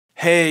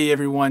Hey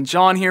everyone,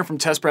 John here from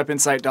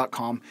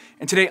testprepinsight.com,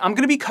 and today I'm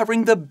going to be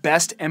covering the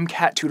best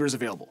MCAT tutors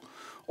available,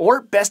 or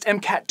best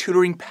MCAT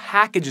tutoring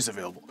packages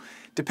available,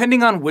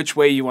 depending on which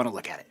way you want to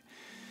look at it.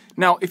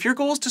 Now, if your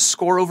goal is to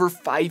score over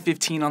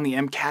 515 on the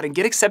MCAT and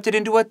get accepted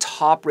into a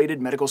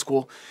top-rated medical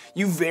school,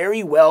 you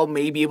very well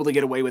may be able to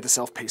get away with a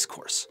self-paced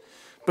course.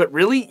 But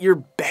really, your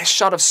best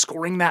shot of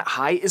scoring that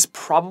high is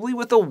probably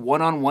with a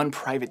one-on-one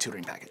private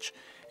tutoring package.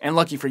 And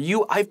lucky for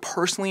you, I've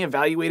personally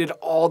evaluated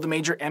all the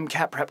major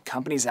MCAT prep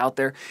companies out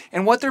there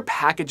and what their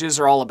packages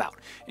are all about,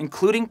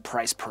 including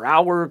price per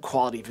hour,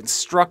 quality of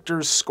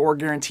instructors, score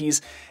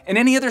guarantees, and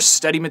any other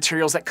study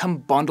materials that come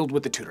bundled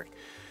with the tutoring.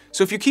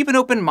 So if you keep an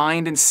open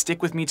mind and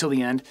stick with me till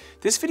the end,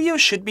 this video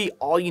should be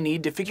all you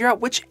need to figure out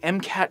which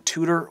MCAT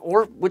tutor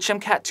or which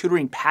MCAT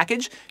tutoring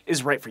package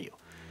is right for you.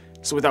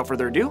 So without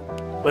further ado,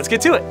 let's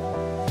get to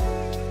it.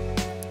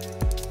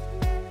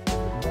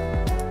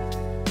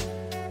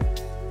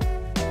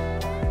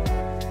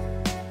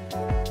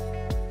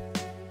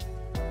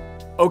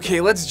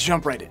 Okay, let's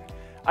jump right in.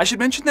 I should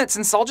mention that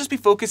since I'll just be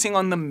focusing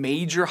on the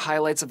major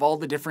highlights of all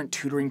the different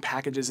tutoring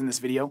packages in this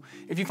video,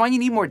 if you find you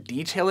need more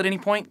detail at any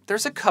point,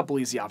 there's a couple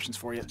easy options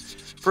for you.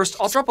 First,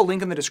 I'll drop a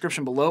link in the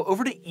description below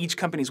over to each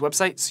company's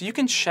website so you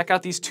can check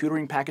out these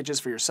tutoring packages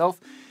for yourself.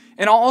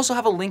 And I'll also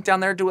have a link down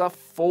there to a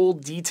full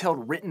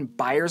detailed written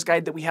buyer's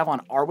guide that we have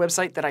on our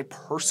website that I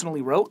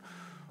personally wrote.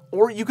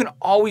 Or you can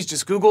always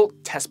just Google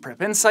Test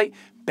Prep Insight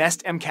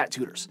Best MCAT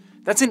Tutors.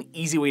 That's an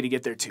easy way to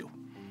get there too.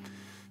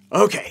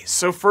 Okay,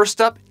 so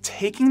first up,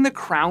 taking the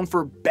crown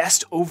for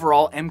best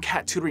overall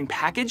MCAT tutoring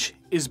package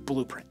is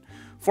Blueprint,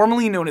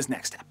 formerly known as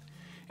Next Step.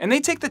 And they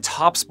take the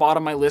top spot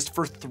on my list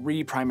for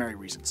three primary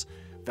reasons: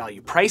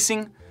 value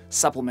pricing,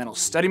 supplemental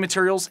study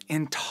materials,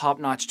 and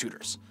top-notch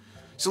tutors.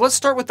 So let's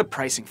start with the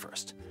pricing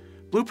first.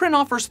 Blueprint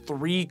offers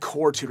three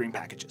core tutoring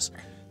packages: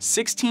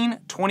 16,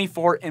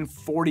 24, and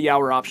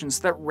 40-hour options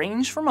that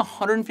range from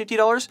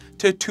 $150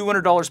 to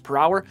 $200 per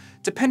hour,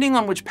 depending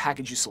on which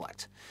package you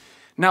select.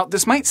 Now,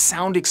 this might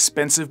sound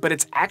expensive, but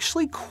it's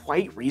actually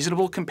quite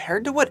reasonable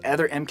compared to what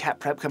other MCAT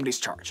prep companies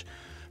charge.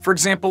 For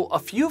example, a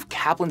few of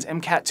Kaplan's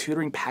MCAT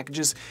tutoring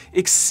packages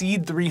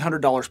exceed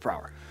 $300 per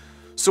hour.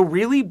 So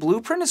really,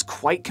 Blueprint is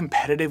quite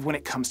competitive when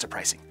it comes to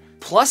pricing.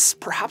 Plus,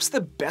 perhaps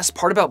the best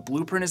part about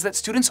Blueprint is that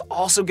students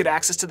also get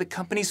access to the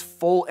company's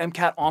full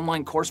MCAT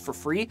online course for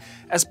free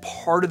as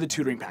part of the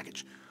tutoring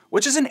package,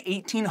 which is an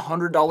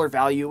 $1,800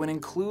 value and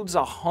includes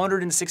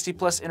 160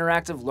 plus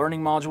interactive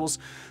learning modules,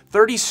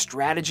 30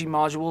 strategy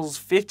modules,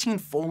 15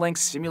 full-length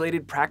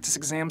simulated practice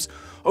exams,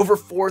 over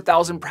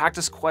 4,000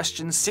 practice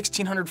questions,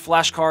 1,600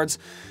 flashcards.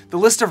 The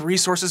list of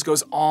resources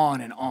goes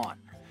on and on.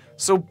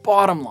 So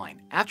bottom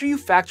line, after you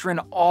factor in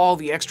all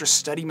the extra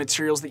study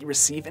materials that you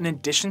receive in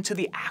addition to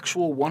the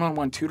actual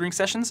one-on-one tutoring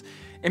sessions,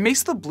 it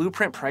makes the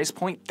Blueprint price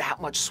point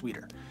that much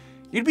sweeter.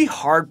 You'd be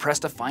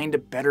hard-pressed to find a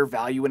better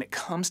value when it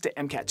comes to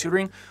MCAT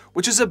tutoring,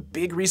 which is a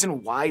big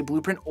reason why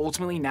Blueprint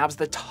ultimately nabs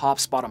the top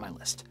spot on my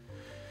list.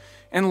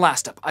 And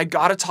last up, I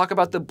gotta talk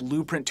about the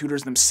Blueprint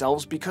tutors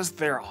themselves because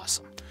they're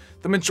awesome.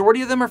 The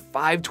majority of them are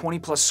 520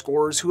 plus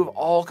scorers who have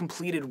all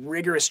completed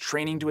rigorous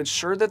training to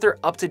ensure that they're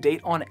up to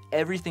date on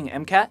everything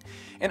MCAT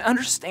and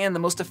understand the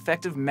most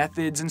effective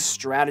methods and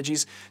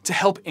strategies to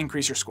help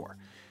increase your score.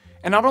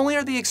 And not only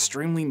are they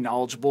extremely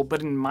knowledgeable,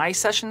 but in my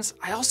sessions,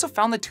 I also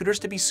found the tutors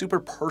to be super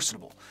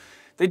personable.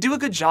 They do a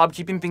good job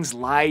keeping things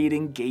light,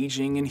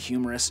 engaging, and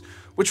humorous,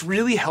 which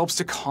really helps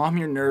to calm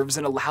your nerves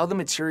and allow the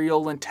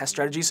material and test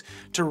strategies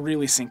to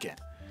really sink in.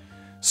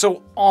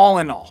 So all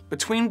in all,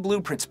 between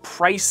Blueprint's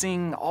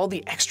pricing, all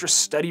the extra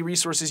study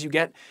resources you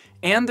get,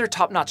 and their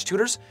top-notch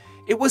tutors,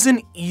 it was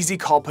an easy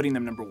call putting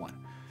them number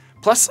one.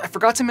 Plus, I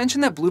forgot to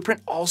mention that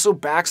Blueprint also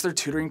backs their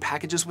tutoring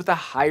packages with a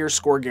higher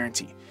score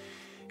guarantee.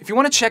 If you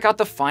want to check out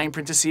the fine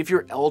print to see if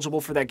you're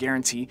eligible for that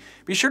guarantee,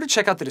 be sure to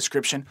check out the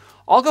description.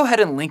 I'll go ahead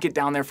and link it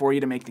down there for you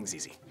to make things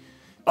easy.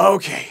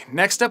 Okay,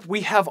 next up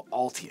we have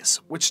Altius,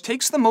 which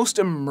takes the most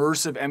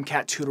immersive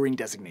MCAT tutoring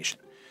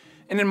designation.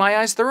 And in my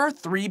eyes, there are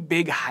three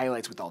big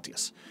highlights with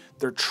Altius: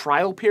 their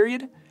trial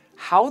period,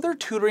 how their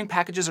tutoring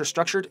packages are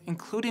structured,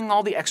 including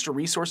all the extra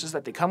resources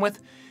that they come with,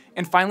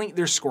 and finally,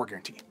 their score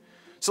guarantee.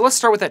 So let's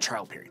start with that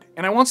trial period.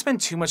 And I won't spend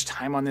too much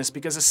time on this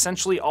because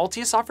essentially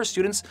Altius offers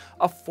students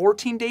a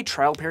 14-day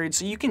trial period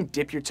so you can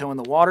dip your toe in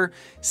the water,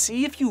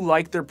 see if you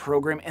like their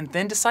program, and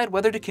then decide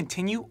whether to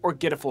continue or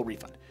get a full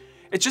refund.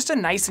 It's just a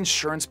nice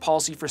insurance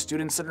policy for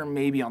students that are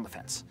maybe on the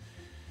fence.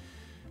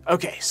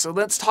 Okay, so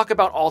let's talk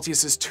about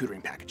Altius's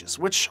tutoring packages,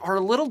 which are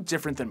a little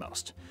different than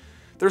most.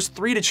 There's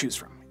three to choose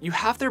from. You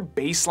have their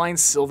baseline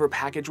silver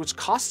package, which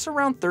costs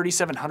around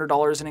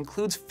 $3,700 and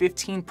includes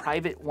 15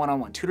 private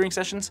one-on-one tutoring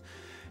sessions.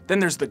 Then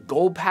there's the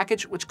gold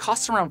package, which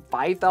costs around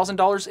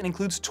 $5,000 and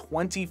includes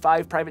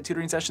 25 private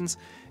tutoring sessions.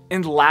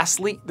 And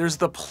lastly, there's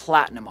the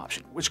platinum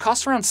option, which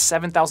costs around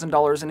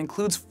 $7,000 and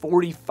includes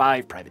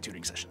 45 private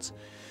tutoring sessions.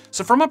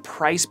 So from a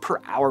price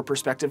per hour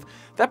perspective,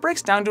 that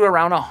breaks down to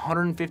around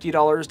 $150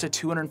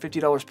 to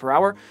 $250 per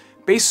hour,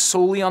 based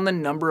solely on the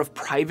number of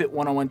private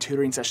one-on-one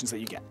tutoring sessions that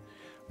you get.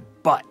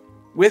 But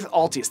With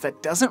Altius,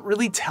 that doesn't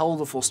really tell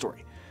the full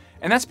story.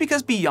 And that's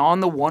because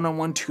beyond the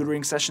one-on-one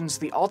tutoring sessions,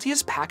 the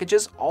Altius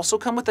packages also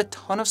come with a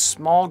ton of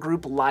small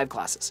group live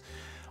classes.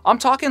 I'm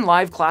talking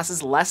live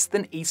classes less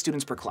than 8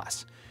 students per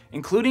class,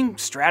 including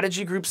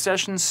strategy group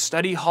sessions,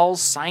 study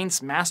halls,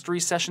 science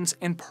mastery sessions,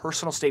 and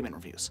personal statement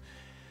reviews.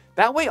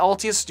 That way,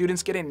 Altius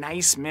students get a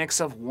nice mix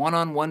of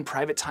one-on-one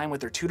private time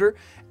with their tutor,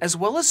 as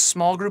well as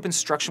small group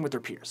instruction with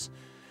their peers.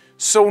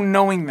 So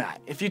knowing that,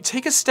 if you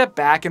take a step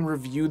back and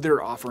review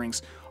their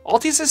offerings,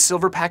 Altius'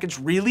 Silver package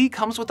really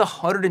comes with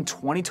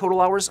 120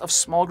 total hours of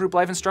small group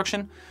live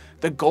instruction,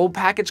 the Gold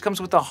package comes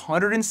with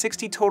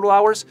 160 total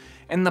hours,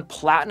 and the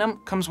Platinum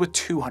comes with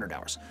 200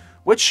 hours,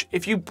 which,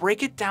 if you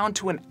break it down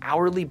to an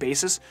hourly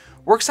basis,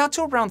 works out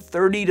to around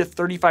 $30 to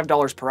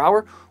 $35 per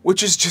hour,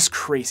 which is just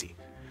crazy.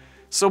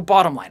 So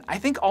bottom line, I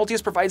think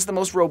Altius provides the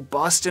most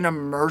robust and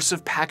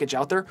immersive package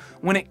out there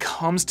when it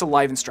comes to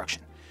live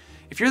instruction.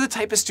 If you're the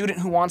type of student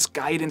who wants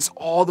guidance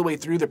all the way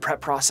through the prep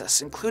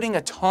process, including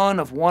a ton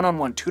of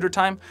one-on-one tutor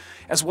time,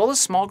 as well as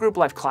small group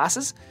live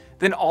classes,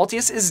 then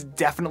Altius is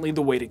definitely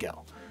the way to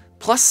go.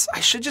 Plus, I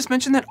should just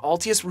mention that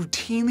Altius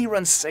routinely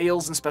runs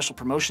sales and special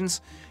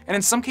promotions, and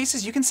in some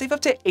cases you can save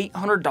up to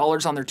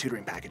 $800 on their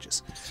tutoring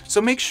packages.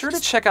 So make sure to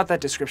check out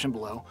that description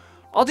below.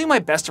 I'll do my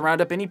best to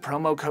round up any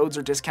promo codes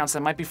or discounts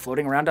that might be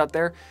floating around out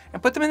there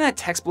and put them in that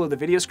text below the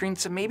video screen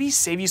to maybe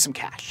save you some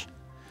cash.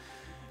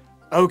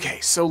 Okay,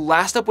 so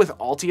last up with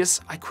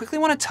Altius, I quickly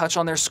want to touch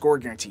on their score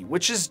guarantee,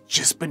 which is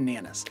just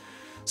bananas.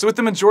 So with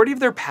the majority of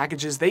their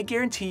packages, they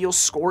guarantee you'll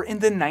score in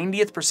the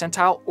 90th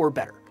percentile or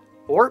better,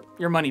 or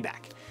your money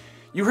back.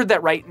 You heard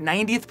that right,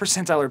 90th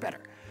percentile or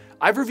better.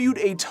 I've reviewed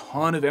a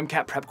ton of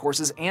MCAT prep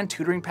courses and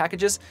tutoring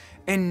packages,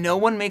 and no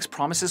one makes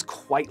promises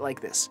quite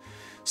like this.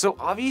 So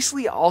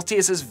obviously,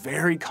 Altius is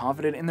very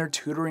confident in their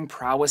tutoring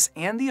prowess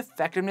and the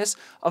effectiveness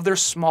of their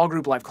small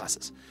group live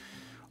classes.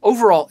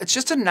 Overall, it's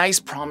just a nice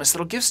promise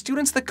that'll give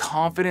students the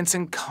confidence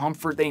and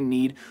comfort they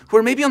need who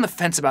are maybe on the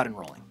fence about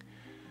enrolling.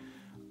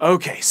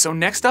 Okay, so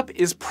next up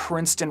is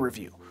Princeton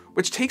Review,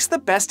 which takes the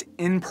best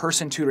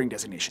in-person tutoring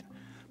designation.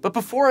 But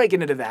before I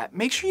get into that,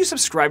 make sure you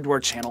subscribe to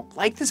our channel,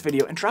 like this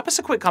video, and drop us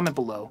a quick comment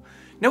below.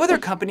 No other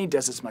company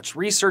does as much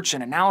research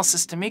and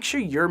analysis to make sure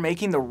you're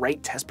making the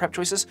right test prep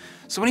choices,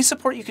 so any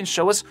support you can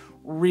show us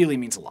really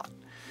means a lot.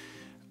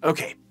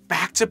 Okay,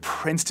 back to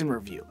Princeton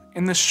Review.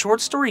 And the short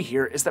story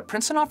here is that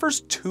Princeton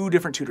offers 2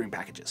 different tutoring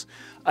packages,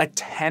 a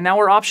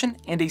 10-hour option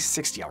and a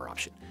 60-hour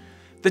option.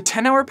 The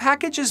 10-hour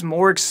package is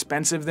more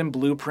expensive than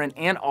Blueprint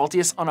and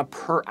Altius on a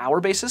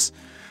per-hour basis,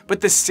 but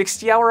the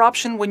 60-hour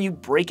option, when you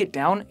break it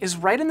down, is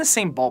right in the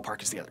same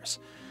ballpark as the others.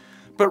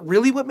 But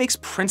really what makes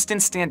Princeton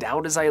stand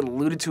out, as I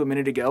alluded to a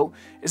minute ago,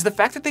 is the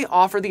fact that they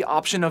offer the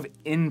option of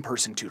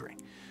in-person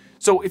tutoring.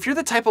 So if you're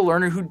the type of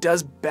learner who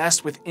does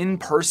best with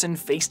in-person,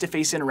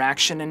 face-to-face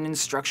interaction and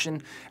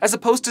instruction, as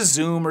opposed to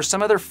Zoom or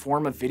some other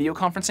form of video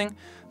conferencing,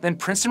 then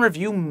Princeton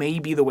Review may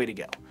be the way to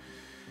go.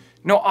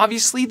 Now,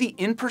 obviously, the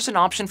in-person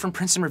option from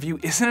Princeton Review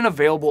isn't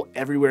available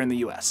everywhere in the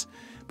US.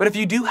 But if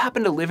you do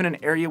happen to live in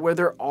an area where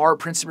there are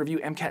Princeton Review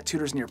MCAT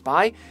tutors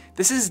nearby,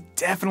 this is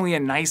definitely a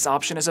nice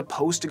option as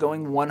opposed to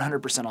going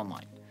 100%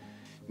 online.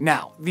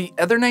 Now, the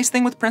other nice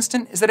thing with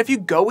Princeton is that if you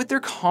go with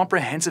their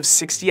comprehensive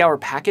 60-hour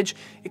package,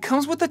 it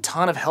comes with a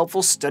ton of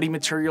helpful study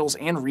materials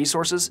and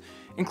resources,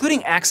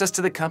 including access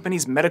to the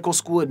company's medical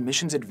school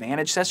admissions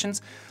advantage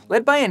sessions,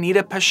 led by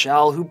Anita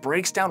Paschal, who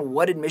breaks down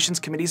what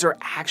admissions committees are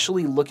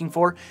actually looking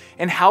for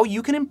and how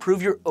you can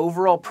improve your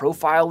overall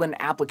profile and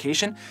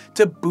application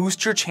to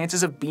boost your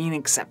chances of being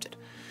accepted.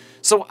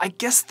 So I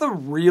guess the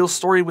real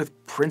story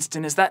with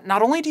Princeton is that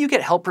not only do you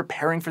get help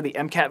preparing for the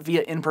MCAT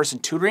via in-person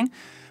tutoring,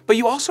 but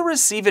you also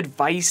receive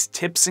advice,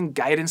 tips, and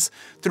guidance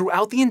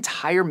throughout the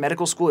entire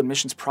medical school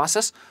admissions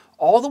process,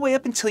 all the way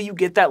up until you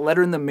get that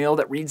letter in the mail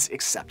that reads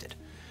accepted.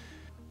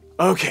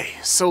 Okay,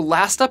 so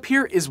last up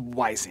here is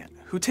Wyzant,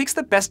 who takes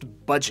the best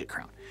budget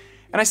crown.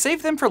 And I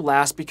saved them for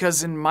last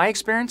because in my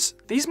experience,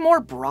 these more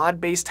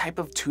broad-based type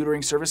of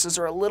tutoring services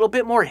are a little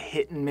bit more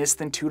hit and miss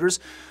than tutors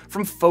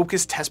from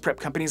focused test prep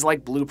companies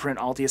like Blueprint,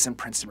 Altius, and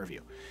Princeton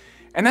Review.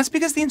 And that's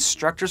because the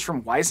instructors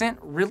from Wyzant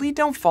really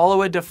don't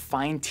follow a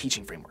defined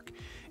teaching framework.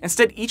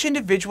 Instead, each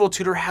individual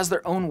tutor has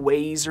their own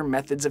ways or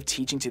methods of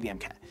teaching to the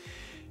MCAT.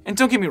 And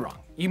don't get me wrong,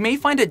 you may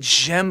find a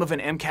gem of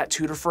an MCAT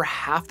tutor for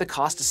half the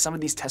cost of some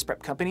of these test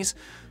prep companies,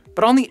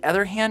 but on the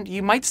other hand,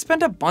 you might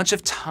spend a bunch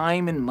of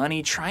time and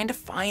money trying to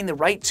find the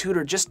right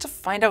tutor just to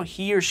find out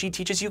he or she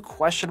teaches you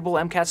questionable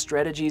MCAT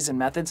strategies and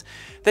methods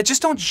that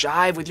just don't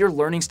jive with your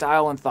learning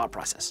style and thought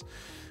process.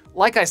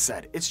 Like I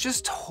said, it's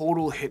just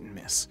total hit and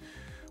miss.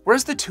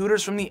 Whereas the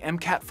tutors from the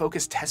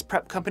MCAT-focused test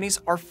prep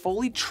companies are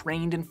fully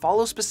trained and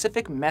follow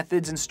specific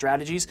methods and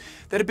strategies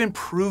that have been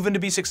proven to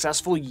be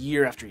successful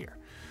year after year.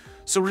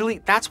 So really,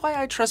 that's why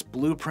I trust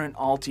Blueprint,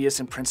 Altius,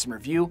 and Princeton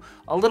Review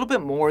a little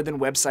bit more than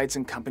websites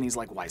and companies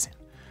like Wyzant.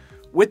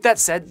 With that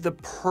said, the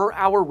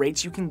per-hour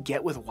rates you can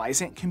get with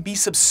Wyzant can be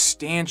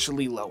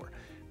substantially lower.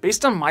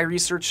 Based on my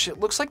research, it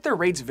looks like their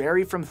rates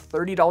vary from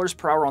 $30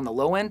 per hour on the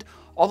low end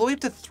all the way up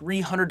to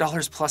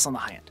 $300 plus on the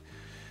high end.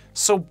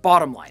 So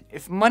bottom line,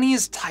 if money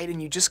is tight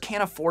and you just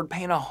can't afford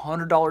paying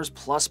 $100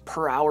 plus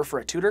per hour for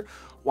a tutor,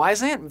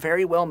 Wyzant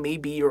very well may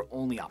be your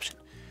only option.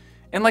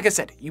 And like I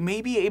said, you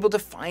may be able to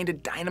find a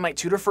dynamite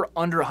tutor for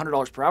under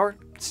 $100 per hour.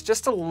 It's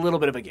just a little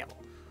bit of a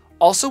gamble.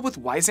 Also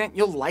with Wyzant,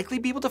 you'll likely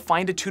be able to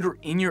find a tutor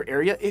in your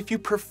area if you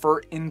prefer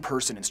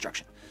in-person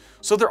instruction.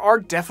 So there are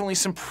definitely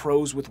some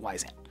pros with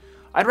Wyzant.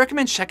 I'd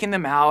recommend checking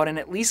them out and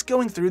at least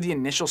going through the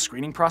initial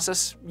screening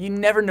process. You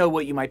never know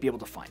what you might be able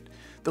to find.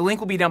 The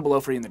link will be down below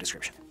for you in the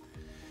description.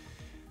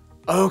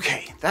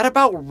 Okay, that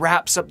about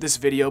wraps up this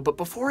video, but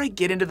before I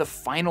get into the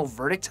final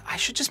verdict, I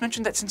should just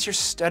mention that since you're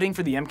studying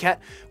for the MCAT,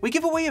 we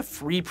give away a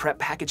free prep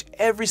package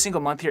every single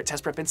month here at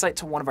Test Prep Insight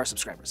to one of our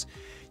subscribers.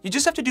 You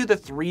just have to do the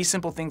 3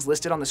 simple things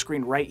listed on the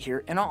screen right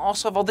here, and I'll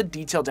also have all the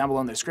detail down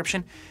below in the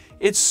description.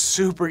 It's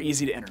super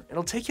easy to enter.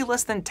 It'll take you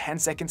less than 10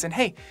 seconds, and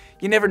hey,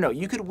 you never know,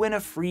 you could win a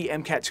free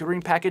MCAT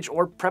tutoring package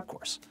or prep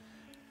course.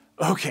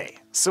 Okay,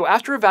 so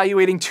after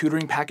evaluating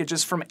tutoring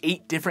packages from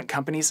 8 different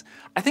companies,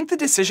 I think the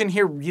decision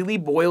here really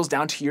boils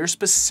down to your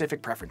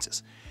specific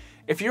preferences.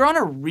 If you're on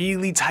a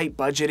really tight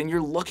budget and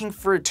you're looking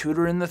for a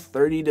tutor in the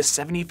 $30 to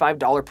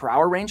 $75 per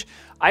hour range,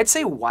 I'd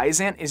say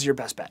Wyzant is your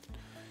best bet.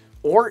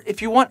 Or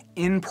if you want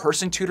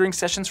in-person tutoring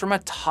sessions from a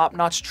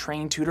top-notch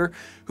trained tutor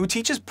who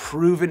teaches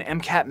proven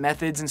MCAT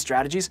methods and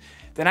strategies,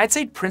 then I'd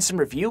say Princeton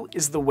Review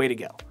is the way to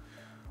go.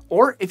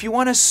 Or if you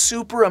want a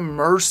super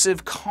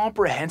immersive,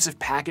 comprehensive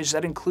package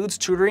that includes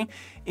tutoring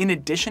in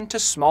addition to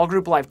small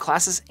group live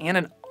classes and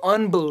an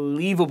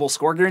unbelievable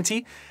score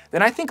guarantee,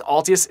 then I think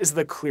Altius is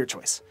the clear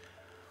choice.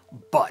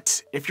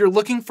 But if you're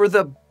looking for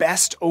the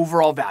best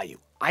overall value,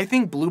 I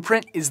think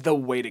Blueprint is the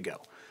way to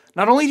go.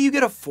 Not only do you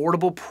get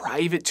affordable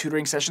private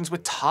tutoring sessions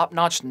with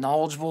top-notch,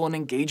 knowledgeable, and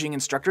engaging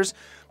instructors,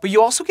 but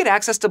you also get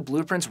access to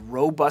Blueprint's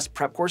robust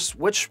prep course,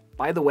 which,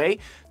 by the way,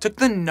 took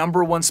the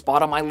 #1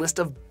 spot on my list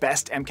of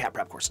best MCAT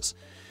prep courses.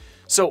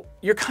 So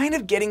you're kind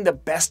of getting the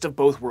best of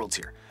both worlds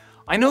here.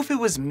 I know if it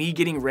was me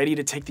getting ready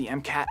to take the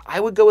MCAT, I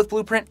would go with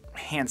Blueprint,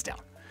 hands down.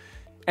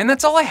 And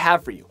that's all I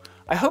have for you.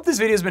 I hope this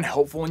video has been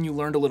helpful and you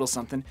learned a little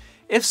something.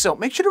 If so,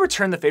 make sure to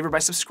return the favor by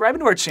subscribing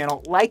to our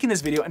channel, liking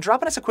this video, and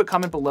dropping us a quick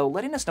comment below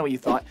letting us know what you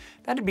thought.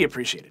 That'd be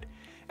appreciated.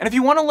 And if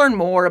you want to learn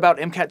more about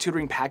MCAT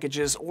tutoring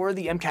packages or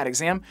the MCAT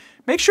exam,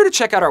 make sure to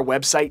check out our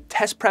website,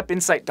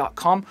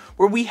 testprepinsight.com,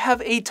 where we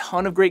have a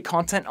ton of great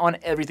content on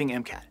everything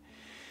MCAT.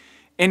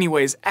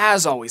 Anyways,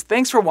 as always,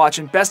 thanks for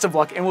watching, best of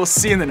luck, and we'll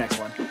see you in the next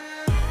one.